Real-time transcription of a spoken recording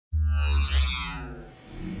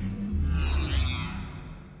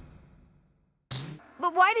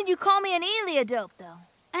Why did you call me an Heliodope, though?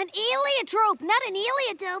 An heliotrope, not an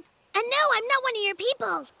heliodope. And no, I'm not one of your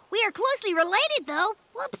people. We are closely related, though.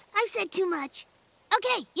 Whoops, I've said too much.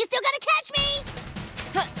 Okay, you still gotta catch me!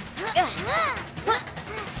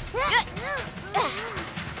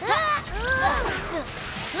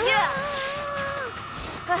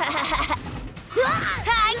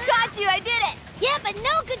 I got you, I did it! Yeah, but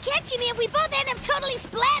no good catching me if we both end up totally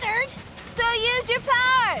splattered. So use your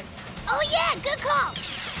powers! Oh yeah, good call.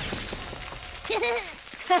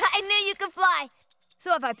 I knew you could fly.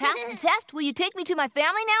 So if I pass the test, will you take me to my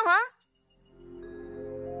family now, huh?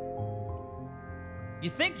 You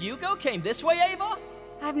think Hugo came this way, Ava?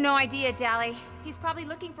 I have no idea, Dally. He's probably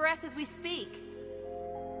looking for us as we speak.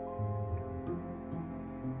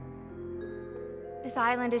 This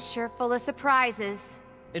island is sure full of surprises.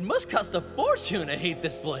 It must cost a fortune to heat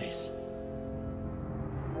this place.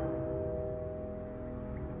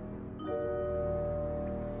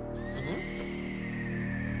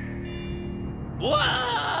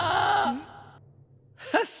 Wow!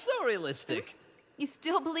 So realistic. You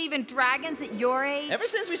still believe in dragons at your age? Ever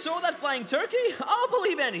since we saw that flying turkey, I'll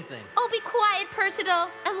believe anything. Oh, be quiet, Percival.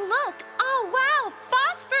 And look. Oh, wow.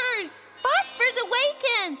 Phosphors. Phosphors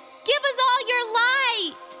awaken. Give us all your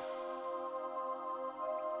light.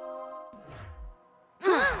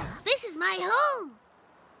 This is my home.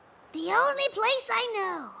 The only place I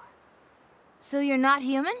know. So you're not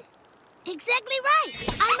human? Exactly right.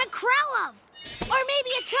 I'm a Krelov. Or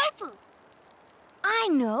maybe a tofu. I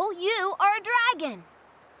know, you are a dragon.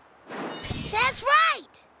 That's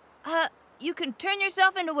right. You can turn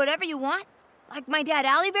yourself into whatever you want? Like my dad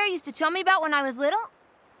Bear used to tell me about when I was little?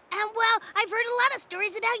 And well, I've heard a lot of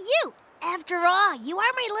stories about you. After all, you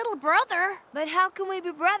are my little brother. But how can we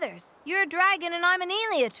be brothers? You're a dragon and I'm an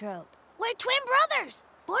heliotrope. We're twin brothers,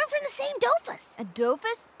 born from the same dophus. A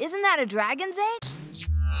dophus? Isn't that a dragon's egg?